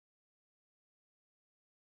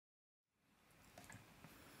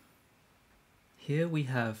Here we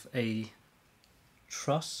have a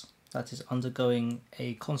truss that is undergoing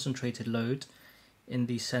a concentrated load in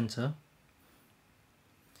the center,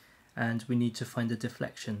 and we need to find the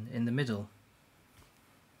deflection in the middle.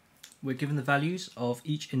 We're given the values of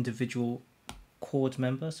each individual chord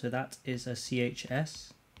member, so that is a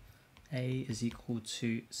CHS. A is equal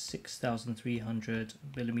to 6,300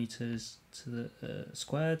 millimeters to the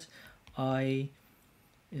squared. I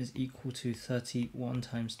is equal to 31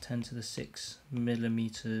 times 10 to the 6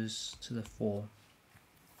 millimeters to the 4.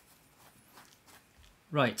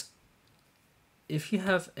 Right, if you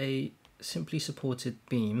have a simply supported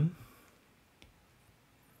beam,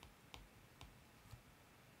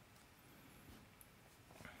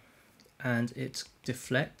 and it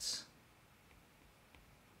deflects,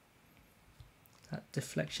 that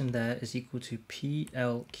deflection there is equal to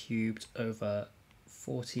PL cubed over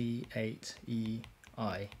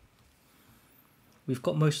 48EI. We've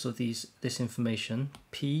got most of this information.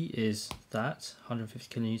 P is that,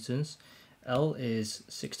 150 kilonewtons. L is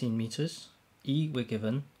 16 meters. E we're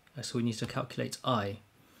given, so we need to calculate I.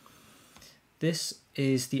 This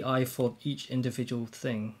is the I for each individual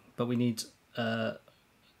thing, but we need so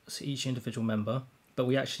each individual member, but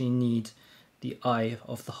we actually need the I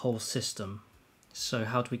of the whole system. So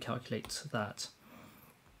how do we calculate that?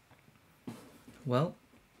 Well,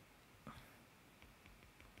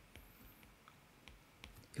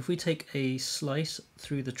 if we take a slice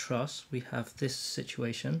through the truss, we have this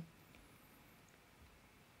situation.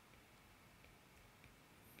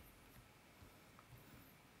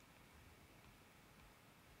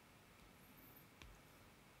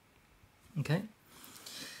 Okay,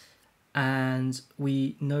 and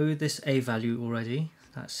we know this A value already,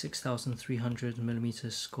 that's 6,300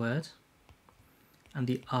 millimeters squared, and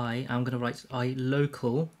the I, I'm going to write I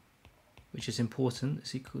local, which is important,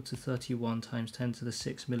 is equal to 31 times 10 to the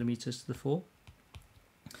 6 millimeters to the 4.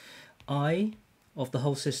 I of the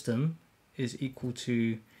whole system is equal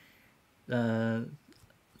to the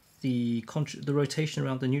rotation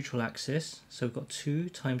around the neutral axis, so we've got 2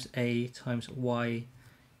 times A times Y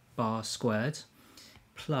bar squared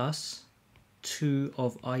plus 2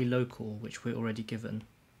 of I local, which we're already given.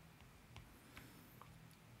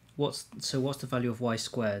 What's the value of Y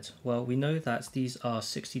squared? Well, we know that these are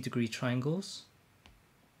 60-degree triangles.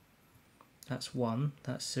 That's 1,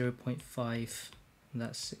 that's 0.5, and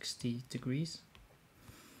that's 60 degrees.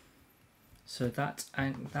 So that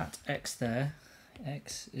x there,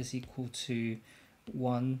 x is equal to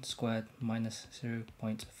 1 squared minus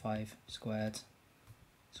 0.5 squared,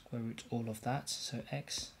 square root all of that. So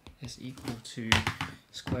x is equal to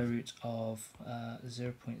square root of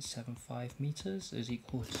 0.75 meters is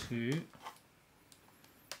equal to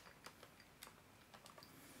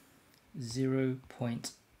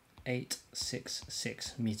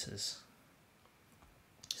 0.866 meters.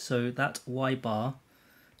 So that y bar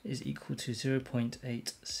is equal to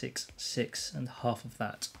 0.866 and half of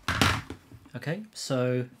that. Okay,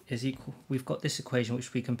 so is equal, we've got this equation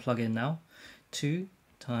which we can plug in now. 2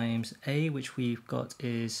 times A, which we've got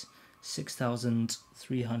is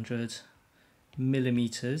 6,300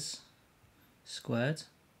 millimeters squared,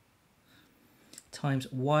 times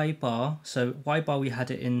y bar. So y bar, we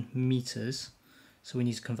had it in meters, so we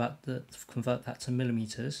need to convert that to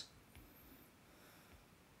millimeters.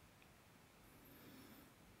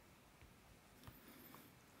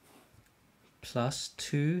 Plus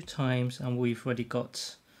 2 times, and we've already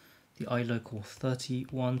got the I local,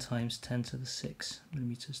 31 times 10 to the 6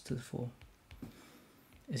 millimeters to the 4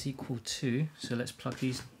 is equal to, so let's plug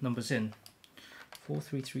these numbers in,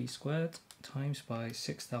 433 squared times by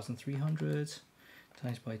 6,300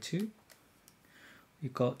 times by 2.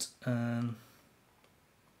 We've got, my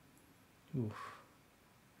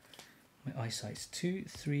eyesight's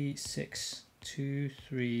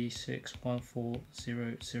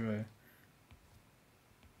 236,236,1400.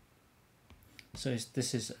 So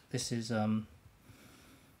this is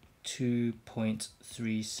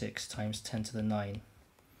 2.36 times 10 to the 9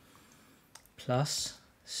 plus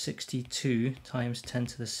 62 times 10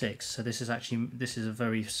 to the 6. So this is a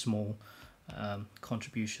very small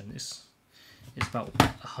contribution. It's about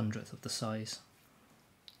 1/100th of the size,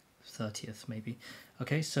 30th maybe.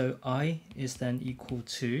 Okay, so I is then equal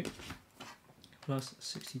to plus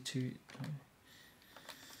 62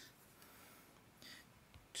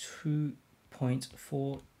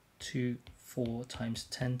 2.424 times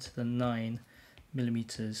 10 to the 9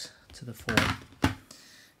 millimeters to the 4.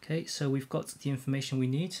 Okay, so we've got the information we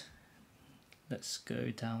need. Let's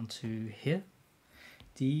go down to here.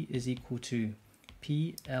 D is equal to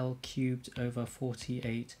PL cubed over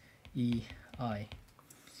 48EI.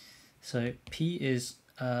 So P is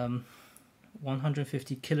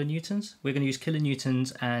 150 kilonewtons. We're going to use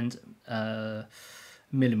kilonewtons and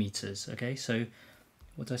millimeters. Okay, so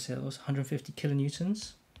what did I say it was? 150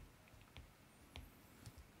 kilonewtons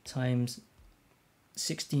times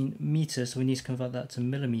 16 meters, so we need to convert that to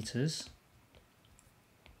millimeters.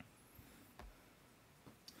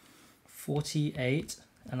 48,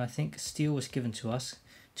 and I think steel was given to us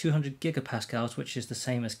 200 gigapascals, which is the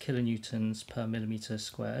same as kilonewtons per millimeter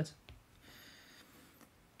squared.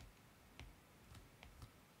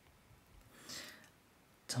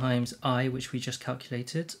 Times I, which we just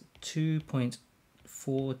calculated,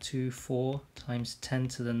 2.424 times 10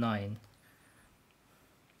 to the 9.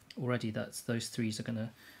 Already those threes are going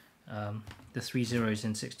to, the 3 zeros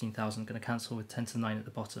in 16,000 are going to cancel with 10 to the 9 at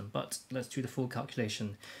the bottom. But let's do the full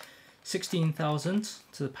calculation. 16,000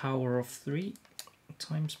 to the power of 3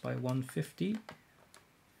 times by 150,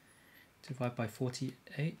 divide by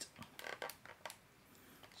 48,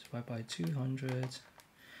 divide by 200,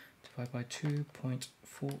 divide by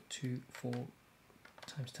 2.424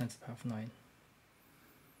 times 10 to the power of 9.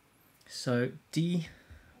 So D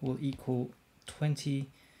will equal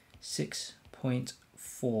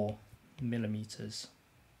 26.4 millimeters.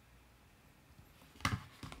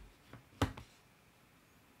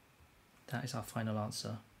 That is our final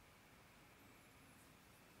answer.